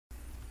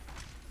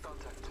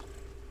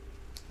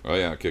Oh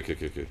yeah, okay.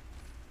 Marking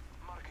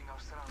our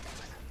surroundings.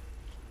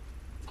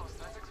 Let's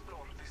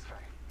explore this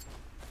way.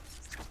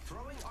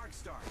 Throwing arc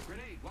star.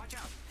 Grenade. Watch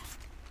out.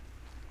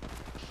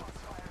 Shots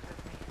fired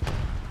at me.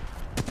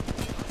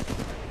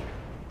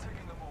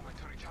 Taking a moment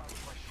to recharge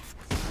my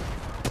shields.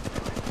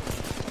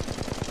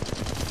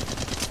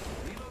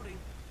 Reloading.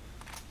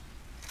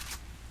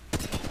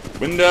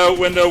 Window.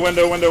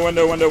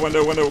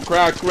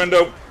 Cracked.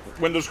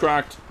 Window's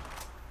cracked.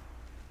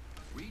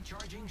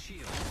 Recharging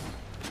shield.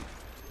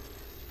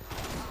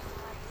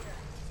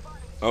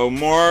 Oh,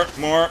 more. Arc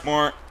star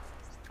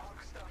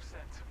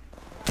sent.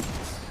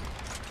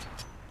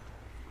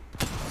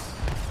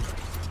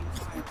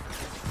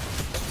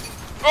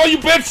 Oh, you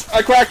bitch!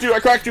 I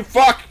cracked you.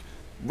 Fuck!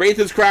 Wraith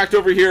is cracked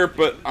over here,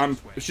 but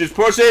she's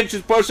pushing.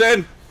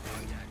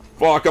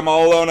 Fuck, I'm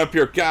all alone up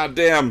here. God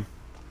damn.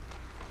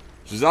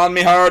 She's on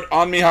me hard.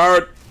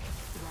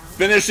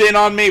 Finishing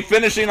on me.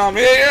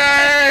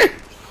 Yay!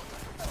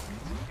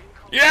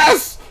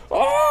 Yes!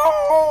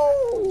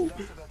 Oh!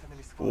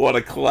 What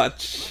a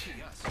clutch.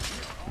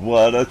 Oh,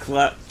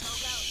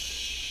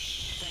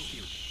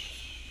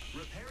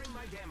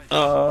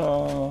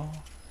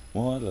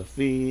 what a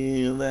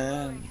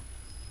feeling.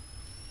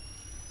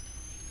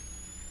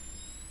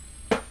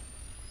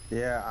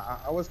 Yeah,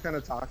 I was kind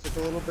of toxic a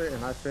little bit,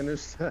 and I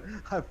finished.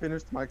 I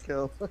finished my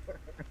kill.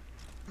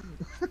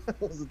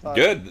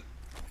 Good,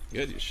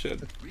 you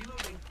should.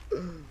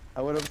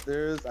 I went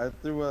upstairs. I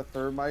threw a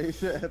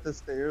thermite at the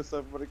stairs, so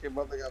everybody came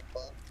up. They got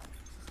fucked.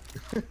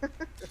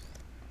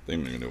 They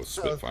don't even know what's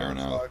Spitfire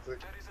now.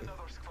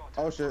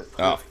 Oh shit.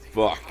 Oh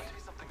fuck.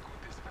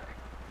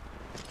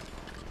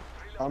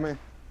 On me.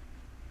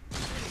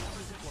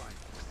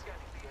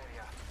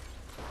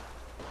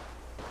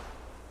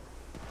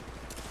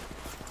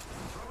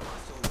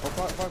 Oh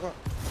fuck.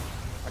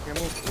 I can't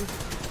move.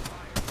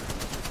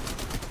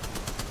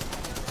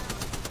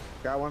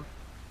 Got one.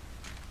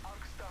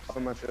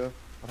 On my shield.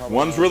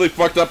 One's really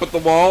fucked up at the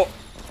wall.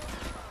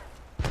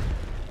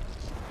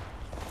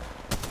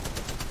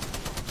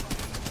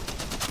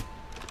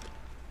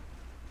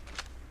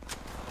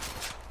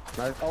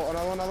 Nice. Oh,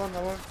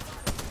 another one.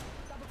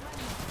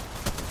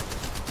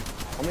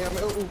 I mean,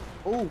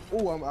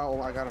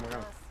 ooh, I got him.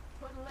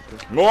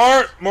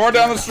 More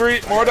down the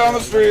street. I'm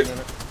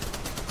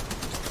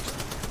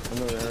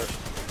over here.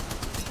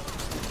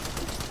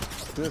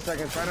 Just a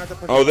second, try not to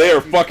push. Oh, they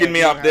are fucking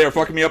me up.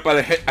 But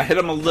I hit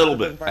him a little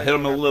bit. I'm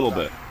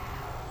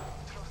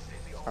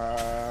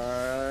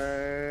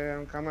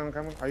coming.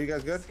 Are you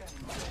guys good?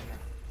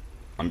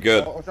 I'm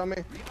good. Oh, show me.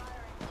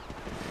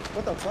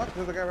 What the fuck?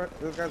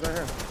 There's guy's right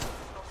here.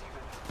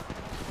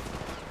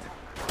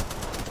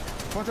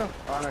 Watch out.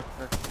 Oh, nice.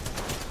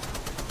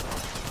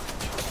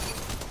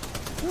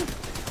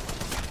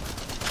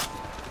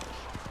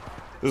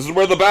 This is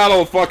where the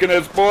battle fucking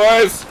is,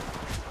 boys.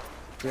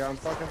 Yeah, I'm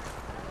fucking.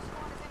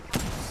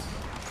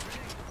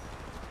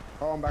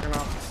 Oh, I'm backing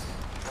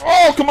off.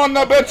 Oh, come on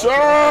now, bitch.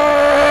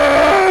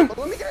 Ah!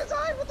 Let me get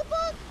inside. What the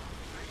fuck?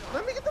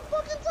 Let me get the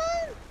fuck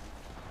inside.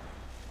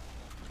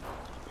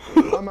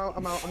 I'm out.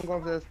 I'm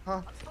going upstairs.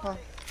 Huh?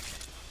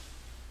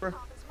 Where?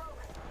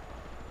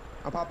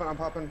 I'm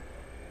popping.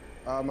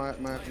 My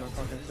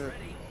fucking shit.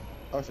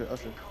 Oh shit.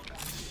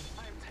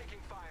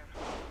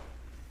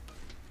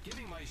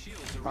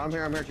 I'm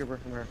here, Cooper.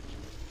 I'm here.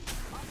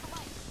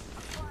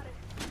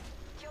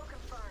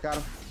 Got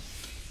him.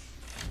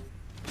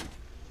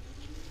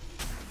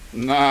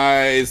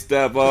 Nice,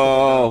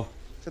 devil.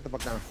 Sit the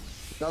fuck down.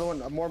 Another one.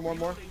 More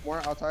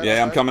outside. Yeah,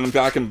 outside. I'm coming. I'm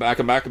back.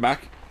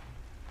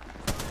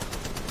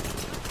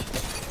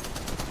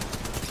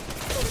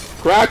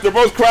 Cracked. They're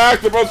both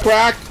cracked.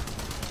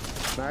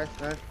 Nice.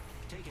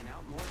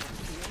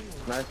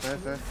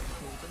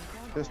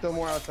 There's still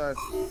more outside.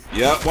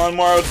 Yep, one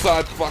more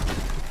outside. Fuck.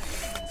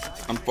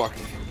 I'm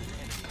fucking.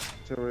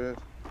 See where he is.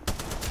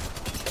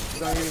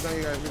 He's on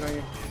you guys. He's on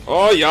you.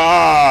 Oh,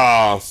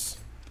 yes.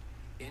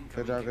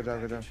 Good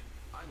job.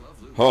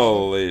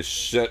 Holy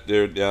shit,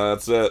 dude. Yeah,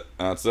 that's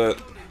it.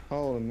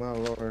 Holy my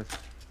lord.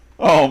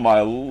 Oh,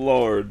 my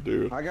lord,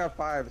 dude. I got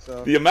 5,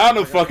 so. The amount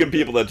of fucking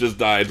people that just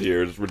died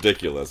here is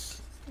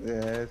ridiculous. Yeah,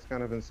 it's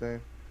kind of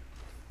insane.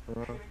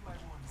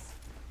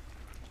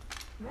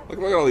 Look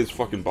at all these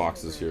fucking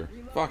boxes here.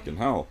 Fucking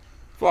hell.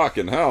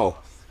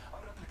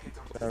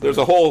 There's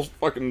a whole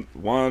fucking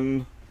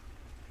 1,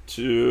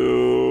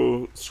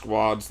 2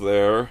 squads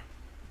there.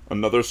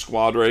 Another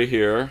squad right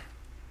here.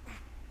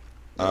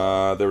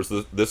 There's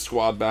this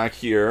squad back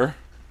here.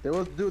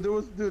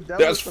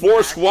 That's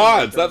 4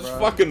 squads. That's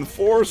fucking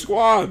 4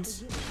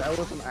 squads. That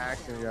was some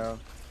action, yo.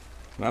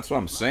 That's what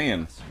I'm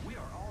saying.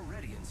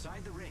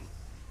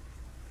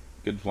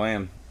 Good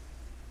plan.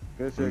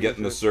 I'm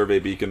getting the survey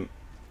beacon.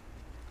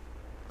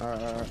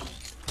 Alright.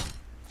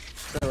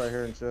 Stay right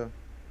here and chill.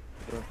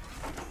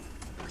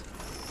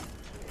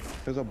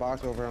 There's a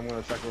box over here I'm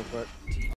gonna check real quick.